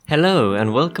Hello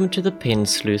and welcome to the Pen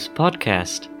Sleuth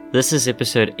podcast. This is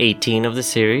episode 18 of the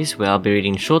series where I'll be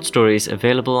reading short stories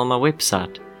available on my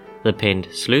website,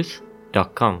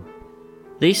 thepensleuth.com.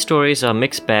 These stories are a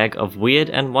mixed bag of weird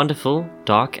and wonderful,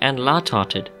 dark and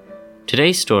light-hearted.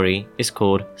 Today's story is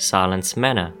called Silence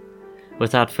Manor.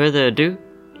 Without further ado,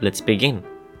 let's begin.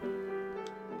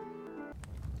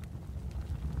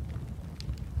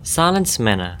 Silence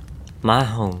Manor, my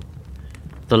home.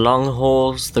 The long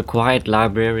halls, the quiet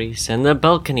libraries, and the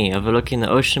balcony overlooking the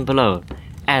ocean below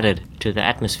added to the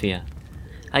atmosphere.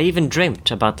 I even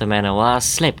dreamt about the manor while I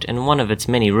slept in one of its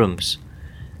many rooms.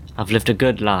 I've lived a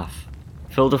good life,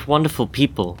 filled with wonderful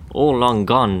people, all long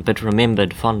gone but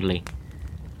remembered fondly.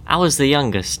 I was the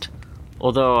youngest,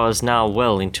 although I was now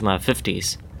well into my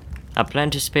 50s. I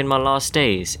planned to spend my last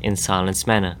days in Silence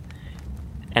Manor,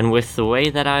 and with the way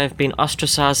that I have been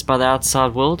ostracized by the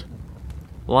outside world,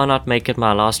 why not make it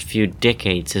my last few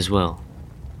decades as well?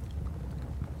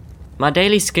 My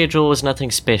daily schedule was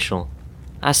nothing special.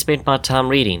 I spent my time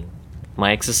reading.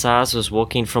 My exercise was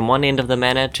walking from one end of the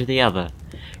manor to the other,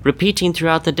 repeating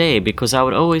throughout the day because I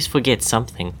would always forget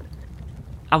something.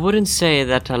 I wouldn't say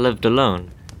that I lived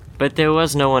alone, but there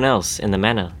was no one else in the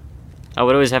manor. I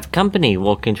would always have company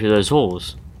walking through those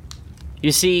halls.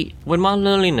 You see, when my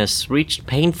loneliness reached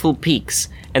painful peaks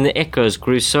and the echoes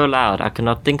grew so loud I could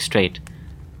not think straight,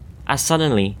 I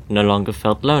suddenly no longer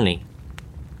felt lonely.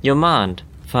 Your mind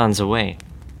finds a way.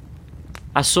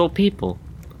 I saw people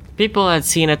I had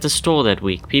seen at the store that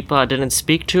week, people I didn't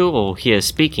speak to or hear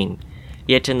speaking,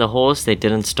 yet in the halls they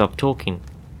didn't stop talking.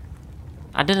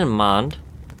 I didn't mind.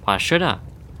 Why should I?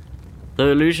 The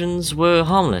illusions were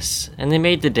harmless, and they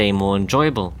made the day more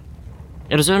enjoyable.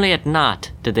 It was only at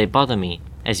night did they bother me,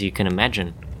 as you can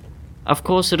imagine. Of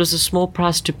course, it was a small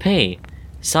price to pay,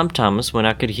 sometimes when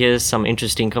I could hear some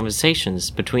interesting conversations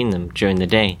between them during the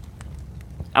day.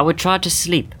 I would try to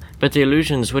sleep, but the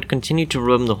illusions would continue to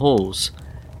roam the halls.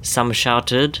 Some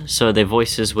shouted, so their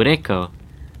voices would echo.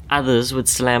 Others would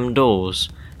slam doors,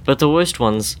 but the worst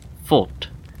ones fought.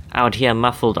 I would hear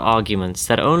muffled arguments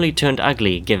that only turned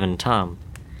ugly given time.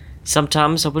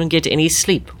 Sometimes I wouldn't get any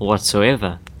sleep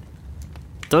whatsoever.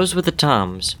 Those were the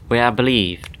times where I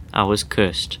believed I was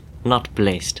cursed, not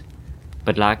blessed.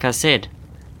 But like I said,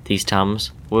 these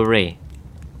times were rare.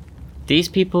 These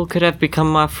people could have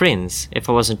become my friends if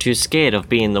I wasn't too scared of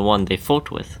being the one they fought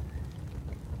with.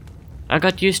 I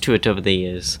got used to it over the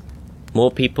years.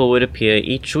 More people would appear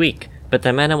each week, but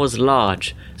the manor was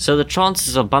large, so the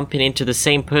chances of bumping into the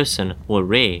same person were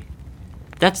rare.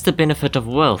 That's the benefit of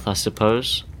wealth, I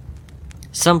suppose.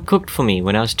 Some cooked for me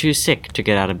when I was too sick to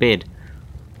get out of bed.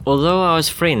 Although I was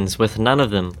friends with none of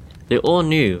them, they all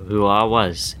knew who I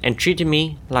was and treated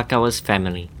me like I was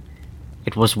family.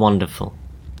 It was wonderful.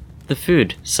 The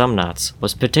food, some nights,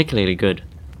 was particularly good.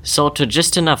 Salted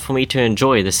just enough for me to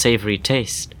enjoy the savory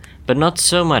taste, but not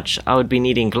so much I would be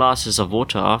needing glasses of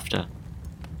water after.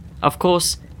 Of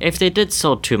course, if they did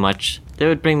salt too much, they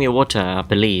would bring me water, I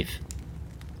believe.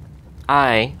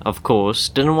 I, of course,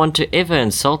 didn't want to ever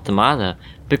insult them either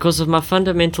because of my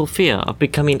fundamental fear of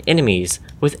becoming enemies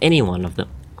with any one of them.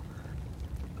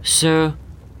 "Sir,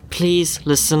 please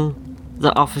listen,"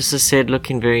 the officer said,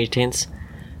 looking very tense.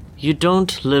 "You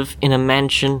don't live in a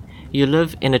mansion, you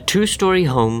live in a 2-story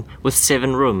home with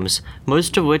 7 rooms,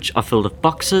 most of which are filled with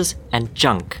boxes and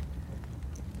junk."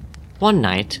 One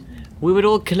night, we would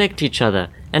all collect each other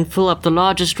and fill up the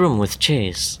largest room with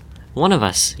chairs. One of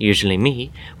us, usually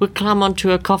me, would climb onto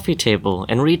a coffee table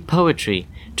and read poetry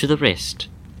to the rest.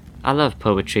 I love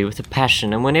poetry with a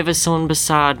passion, and whenever someone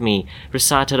beside me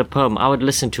recited a poem, I would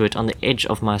listen to it on the edge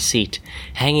of my seat,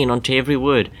 hanging onto every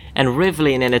word and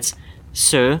reveling in its.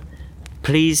 "Sir,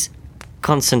 please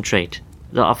concentrate,"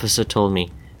 the officer told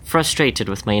me, frustrated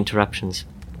with my interruptions.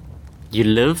 "You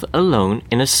live alone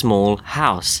in a small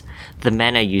house. The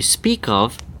manor you speak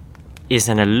of is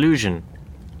an illusion.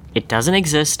 It doesn't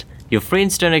exist, your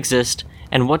friends don't exist,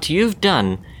 and what you've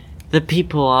done, the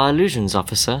people are illusions,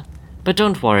 officer. But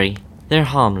don't worry, they're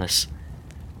harmless."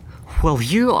 "Well,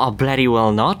 you are bloody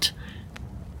well not."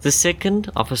 The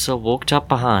second officer walked up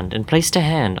behind and placed a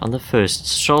hand on the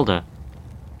first's shoulder.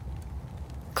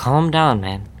 "Calm down,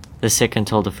 man," the second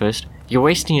told the first. "You're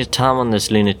wasting your time on this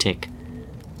lunatic.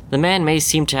 The man may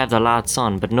seem to have the lights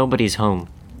on, but nobody's home.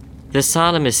 The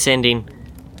asylum is sending."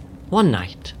 One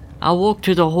night, I walked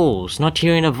through the halls, not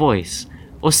hearing a voice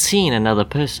or seeing another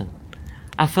person.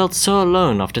 I felt so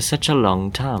alone after such a long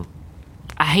time.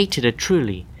 I hated it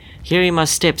truly, hearing my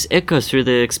steps echo through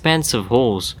the expansive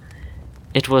halls.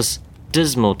 It was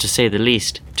dismal, to say the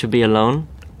least, to be alone.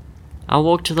 I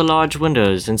walked to the large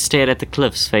windows and stared at the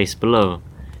cliff's face below.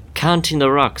 counting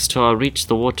the rocks till I reached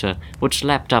the water which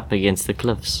lapped up against the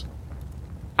cliffs.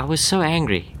 I was so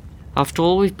angry. After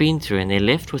all we've been through, and they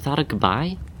left without a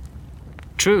goodbye?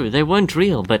 True, they weren't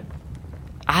real, but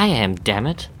I am, damn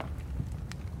it.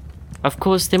 Of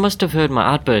course, they must have heard my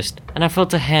outburst, and I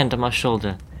felt a hand on my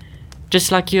shoulder,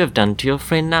 just like you have done to your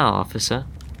friend now, officer.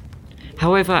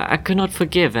 However, I could not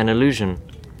forgive an illusion.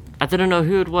 I didn't know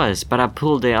who it was, but I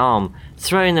pulled their arm,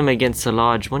 throwing them against a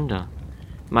large window.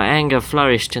 My anger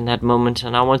flourished in that moment,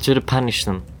 and I wanted to punish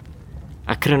them.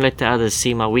 I couldn't let the others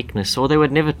see my weakness, or they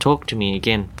would never talk to me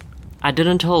again. I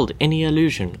didn't hold any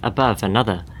illusion above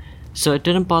another, so it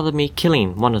didn't bother me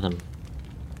killing one of them.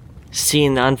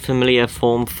 Seeing the unfamiliar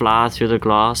form fly through the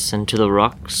glass into the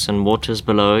rocks and waters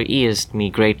below eased me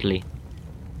greatly.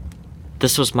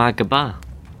 This was my goodbye.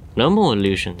 No more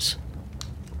illusions.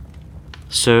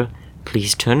 Sir,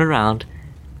 please turn around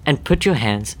and put your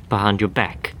hands behind your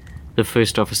back, the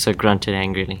first officer grunted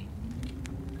angrily.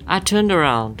 I turned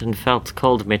around and felt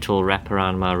cold metal wrap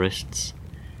around my wrists.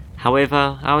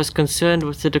 However, I was concerned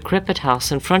with the decrepit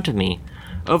house in front of me,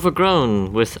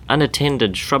 overgrown with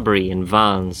unattended shrubbery and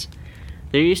vines.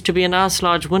 There used to be a nice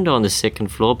large window on the second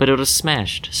floor, but it was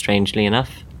smashed, strangely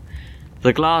enough.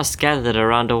 The glass gathered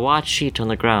around a white sheet on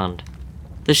the ground.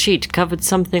 The sheet covered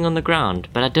something on the ground,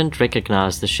 but I didn't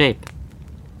recognize the shape.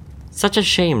 Such a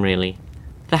shame, really.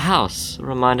 The house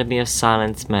reminded me of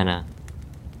Silence Manor.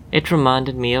 It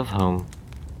reminded me of home.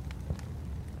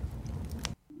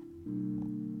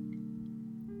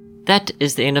 That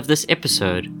is the end of this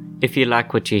episode. If you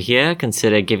like what you hear,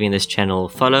 consider giving this channel a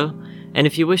follow, and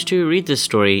if you wish to read this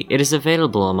story, it is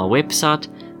available on my website,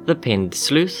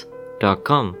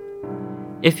 thepennedsleuth.com.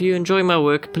 If you enjoy my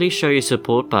work, please show your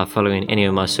support by following any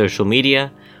of my social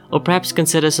media, or perhaps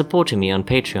consider supporting me on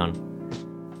Patreon.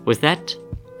 With that,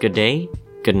 good day,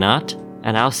 good night,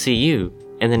 and I'll see you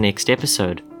in the next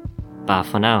episode. Bye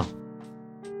for now.